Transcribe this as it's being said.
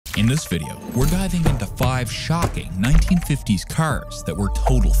In this video, we're diving into 5 shocking 1950s cars that were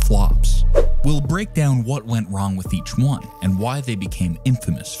total flops. We'll break down what went wrong with each one and why they became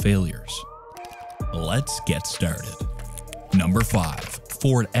infamous failures. Let's get started. Number 5.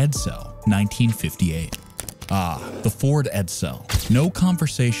 Ford Edsel, 1958. The Ford Edsel. No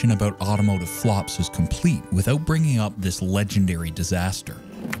conversation about automotive flops is complete without bringing up this legendary disaster.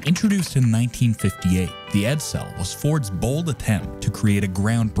 Introduced in 1958, the Edsel was Ford's bold attempt to create a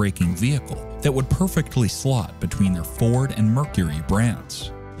groundbreaking vehicle that would perfectly slot between their Ford and Mercury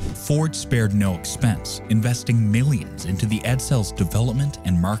brands. Ford spared no expense, investing millions into the Edsel's development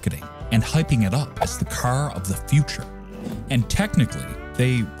and marketing, and hyping it up as the car of the future. And technically,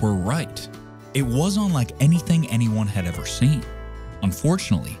 they were right. It was unlike anything anyone had ever seen.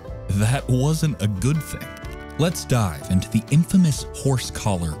 Unfortunately, that wasn't a good thing. Let's dive into the infamous horse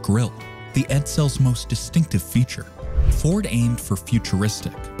collar grille, the Edsel's most distinctive feature. Ford aimed for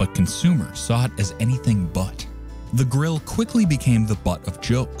futuristic, but consumers saw it as anything but. The grille quickly became the butt of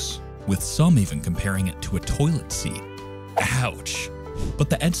jokes, with some even comparing it to a toilet seat. Ouch! But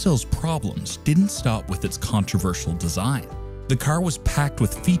the Edsel's problems didn't stop with its controversial design. The car was packed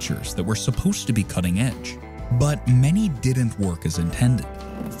with features that were supposed to be cutting edge, but many didn't work as intended.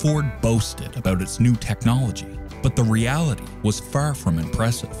 Ford boasted about its new technology, but the reality was far from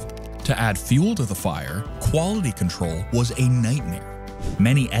impressive. To add fuel to the fire, quality control was a nightmare.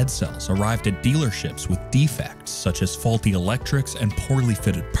 Many Edsels arrived at dealerships with defects such as faulty electrics and poorly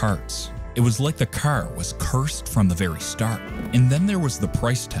fitted parts. It was like the car was cursed from the very start. And then there was the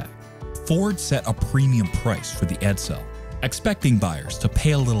price tag. Ford set a premium price for the Edsel, expecting buyers to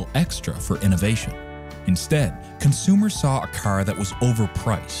pay a little extra for innovation. Instead, consumers saw a car that was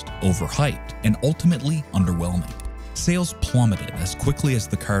overpriced, overhyped, and ultimately underwhelming. Sales plummeted as quickly as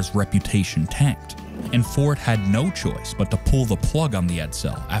the car's reputation tanked, and Ford had no choice but to pull the plug on the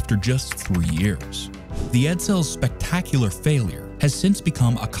Edsel after just 3 years. The Edsel's spectacular failure has since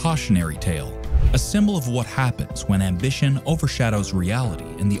become a cautionary tale, a symbol of what happens when ambition overshadows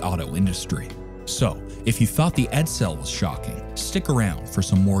reality in the auto industry. So, if you thought the Edsel was shocking, stick around for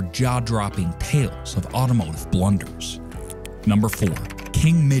some more jaw-dropping tales of automotive blunders. Number 4.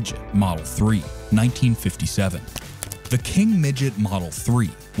 King Midget Model 3, 1957. The King Midget Model 3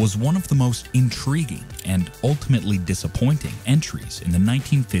 was one of the most intriguing and ultimately disappointing entries in the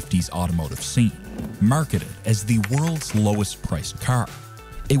 1950s automotive scene. Marketed as the world's lowest-priced car,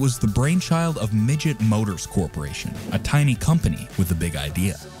 it was the brainchild of Midget Motors Corporation, a tiny company with a big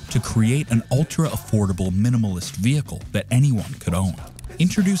idea, to create an ultra-affordable minimalist vehicle that anyone could own.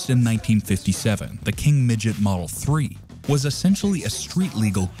 Introduced in 1957, the King Midget Model 3 was essentially a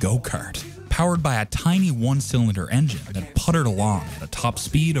street-legal go-kart, powered by a tiny one-cylinder engine that puttered along at a top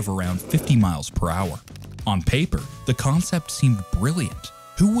speed of around 50 miles per hour. On paper, the concept seemed brilliant.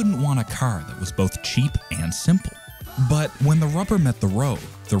 Who wouldn't want a car that was both cheap and simple? But when the rubber met the road,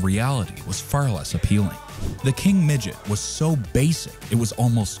 the reality was far less appealing. The King Midget was so basic it was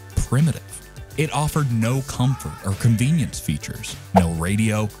almost primitive. It offered no comfort or convenience features, no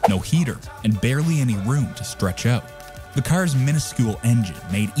radio, no heater, and barely any room to stretch out. The car's minuscule engine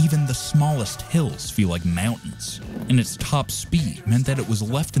made even the smallest hills feel like mountains, and its top speed meant that it was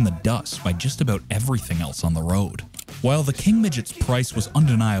left in the dust by just about everything else on the road. While the King Midget's price was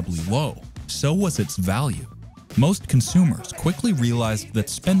undeniably low, so was its value. Most consumers quickly realized that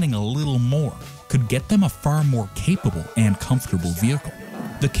spending a little more could get them a far more capable and comfortable vehicle.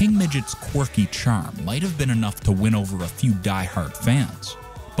 The King Midget's quirky charm might have been enough to win over a few die-hard fans,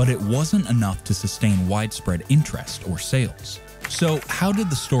 but it wasn't enough to sustain widespread interest or sales. So how did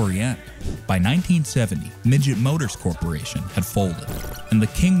the story end? By 1970, Midget Motors Corporation had folded, and the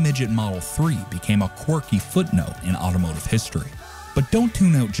King Midget Model 3 became a quirky footnote in automotive history. But don't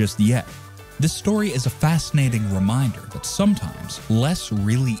tune out just yet. This story is a fascinating reminder that sometimes less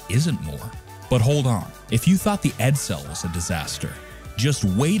really isn't more. But hold on, if you thought the Edsel was a disaster, just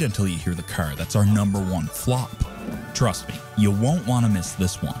wait until you hear the car that's our number 1 flop. Trust me, you won't want to miss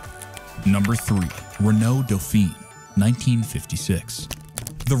this one. Number 3. Renault Dauphine, 1956.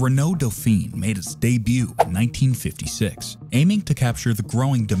 The Renault Dauphine made its debut in 1956, aiming to capture the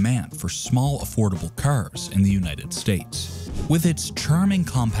growing demand for small, affordable cars in the United States. With its charming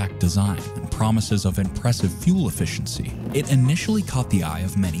compact design and promises of impressive fuel efficiency, it initially caught the eye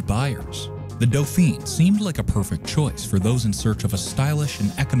of many buyers. The Dauphine seemed like a perfect choice for those in search of a stylish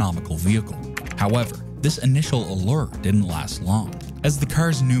and economical vehicle. However, this initial allure didn't last long, as the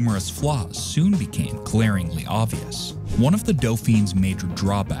car's numerous flaws soon became glaringly obvious. One of the Dauphine's major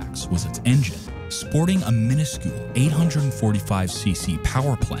drawbacks was its engine. Sporting a minuscule 845cc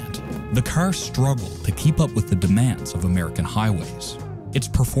power plant, the car struggled to keep up with the demands of American highways. Its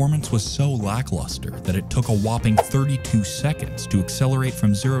performance was so lackluster that it took a whopping 32 seconds to accelerate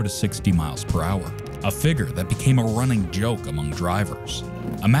from 0 to 60 miles per hour, a figure that became a running joke among drivers.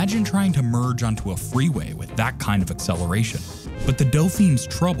 Imagine trying to merge onto a freeway with that kind of acceleration. But the Dauphine's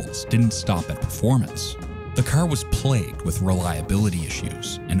troubles didn't stop at performance. The car was plagued with reliability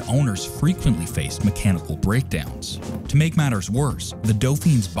issues, and owners frequently faced mechanical breakdowns. To make matters worse, the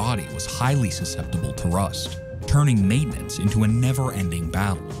Dauphine's body was highly susceptible to rust, turning maintenance into a never-ending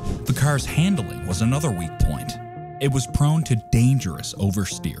battle. The car's handling was another weak point. It was prone to dangerous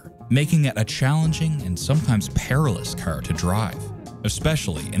oversteer, making it a challenging and sometimes perilous car to drive,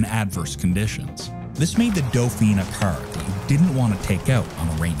 especially in adverse conditions. This made the Dauphine a car that you didn't want to take out on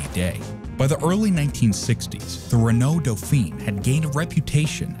a rainy day. By the early 1960s, the Renault Dauphine had gained a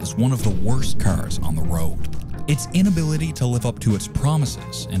reputation as one of the worst cars on the road. Its inability to live up to its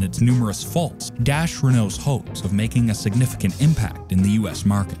promises and its numerous faults dashed Renault's hopes of making a significant impact in the US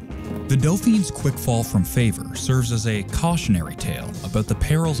market. The Dauphine's quick fall from favor serves as a cautionary tale about the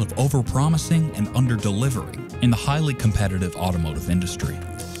perils of overpromising and under-delivering in the highly competitive automotive industry.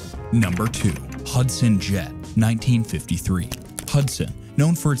 Number 2. Hudson Jet, 1953. Hudson,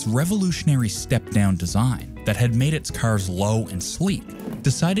 known for its revolutionary step-down design that had made its cars low and sleek,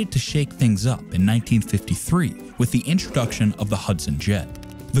 decided to shake things up in 1953 with the introduction of the Hudson Jet.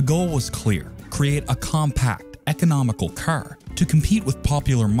 The goal was clear: create a compact, economical car to compete with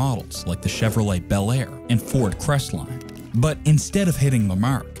popular models like the Chevrolet Bel Air and Ford Crestline. But instead of hitting the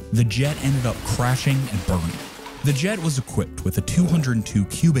mark, the Jet ended up crashing and burning. The Jet was equipped with a 202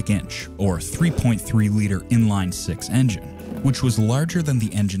 cubic inch or 3.3-liter inline-six engine, which was larger than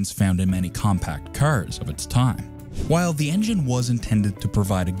the engines found in many compact cars of its time. While the engine was intended to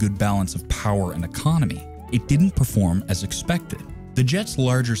provide a good balance of power and economy, it didn't perform as expected. The Jet's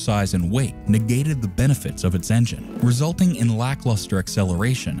larger size and weight negated the benefits of its engine, resulting in lackluster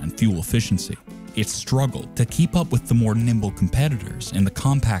acceleration and fuel efficiency. It struggled to keep up with the more nimble competitors in the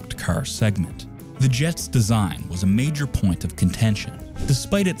compact car segment. The Jet's design was a major point of contention.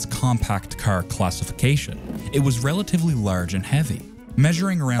 Despite its compact car classification, it was relatively large and heavy,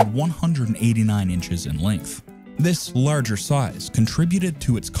 measuring around 189 inches in length. This larger size contributed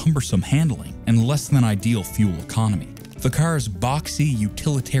to its cumbersome handling and less than ideal fuel economy. The car's boxy,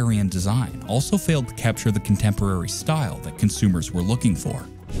 utilitarian design also failed to capture the contemporary style that consumers were looking for.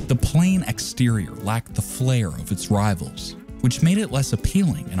 The plain exterior lacked the flair of its rivals, which made it less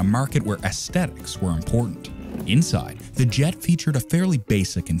appealing in a market where aesthetics were important. Inside, the Jet featured a fairly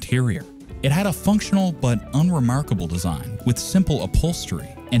basic interior. It had a functional but unremarkable design with simple upholstery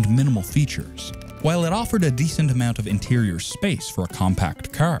and minimal features. While it offered a decent amount of interior space for a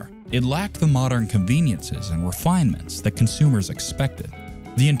compact car, it lacked the modern conveniences and refinements that consumers expected.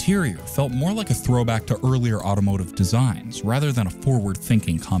 The interior felt more like a throwback to earlier automotive designs rather than a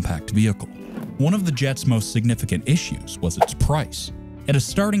forward-thinking compact vehicle. One of the Jet's most significant issues was its price. At a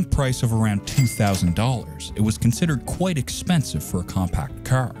starting price of around $2,000, it was considered quite expensive for a compact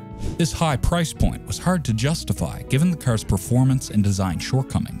car. This high price point was hard to justify given the car's performance and design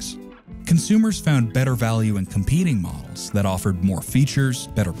shortcomings. Consumers found better value in competing models that offered more features,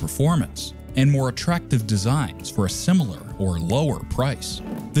 better performance, and more attractive designs for a similar or lower price.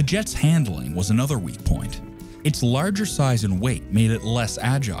 The Jet's handling was another weak point. Its larger size and weight made it less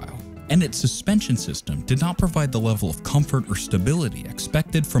agile, and its suspension system did not provide the level of comfort or stability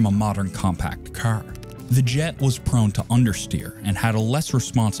expected from a modern compact car. The Jet was prone to understeer and had a less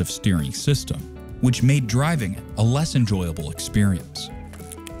responsive steering system, which made driving it a less enjoyable experience.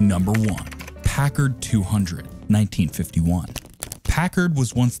 Number 1. Packard 200, 1951. Packard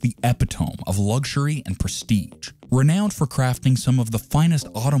was once the epitome of luxury and prestige, renowned for crafting some of the finest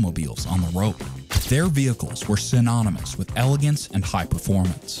automobiles on the road. Their vehicles were synonymous with elegance and high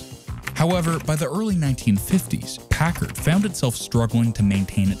performance. However, by the early 1950s, Packard found itself struggling to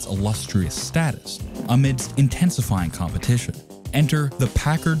maintain its illustrious status amidst intensifying competition. Enter the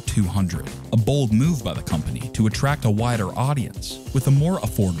Packard 200, a bold move by the company to attract a wider audience with a more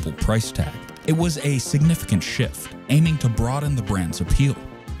affordable price tag. It was a significant shift, aiming to broaden the brand's appeal.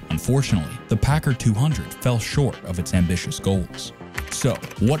 Unfortunately, the Packard 200 fell short of its ambitious goals. So,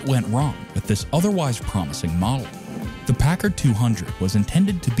 what went wrong with this otherwise promising model? The Packard 200 was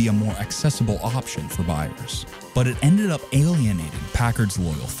intended to be a more accessible option for buyers, but it ended up alienating Packard's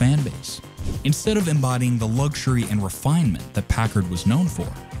loyal fanbase. Instead of embodying the luxury and refinement that Packard was known for,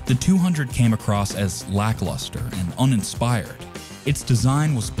 the 200 came across as lackluster and uninspired. Its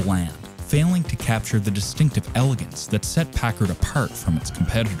design was bland, failing to capture the distinctive elegance that set Packard apart from its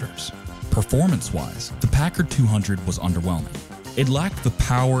competitors. Performance-wise, the Packard 200 was underwhelming. It lacked the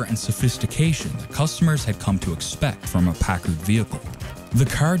power and sophistication that customers had come to expect from a Packard vehicle. The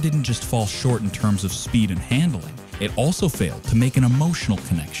car didn't just fall short in terms of speed and handling, it also failed to make an emotional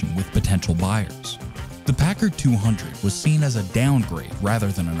connection with potential buyers. The Packard 200 was seen as a downgrade rather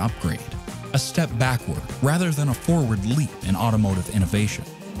than an upgrade, a step backward rather than a forward leap in automotive innovation.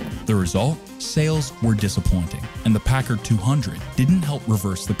 The result? Sales were disappointing, and the Packard 200 didn't help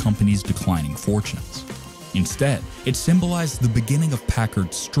reverse the company's declining fortunes. Instead, it symbolized the beginning of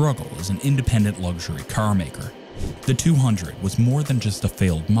Packard's struggle as an independent luxury car maker. The 200 was more than just a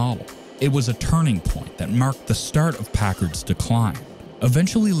failed model. It was a turning point that marked the start of Packard's decline,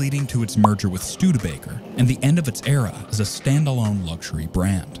 eventually leading to its merger with Studebaker and the end of its era as a standalone luxury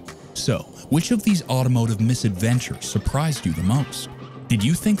brand. So, which of these automotive misadventures surprised you the most? Did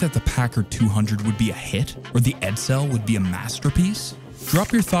you think that the Packard 200 would be a hit, or the Edsel would be a masterpiece?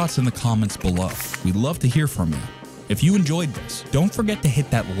 Drop your thoughts in the comments below. We'd love to hear from you. If you enjoyed this, don't forget to hit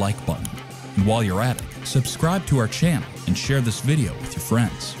that like button. And while you're at it, subscribe to our channel and share this video with your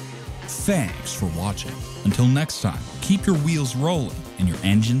friends. Thanks for watching. Until next time, keep your wheels rolling and your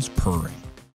engines purring.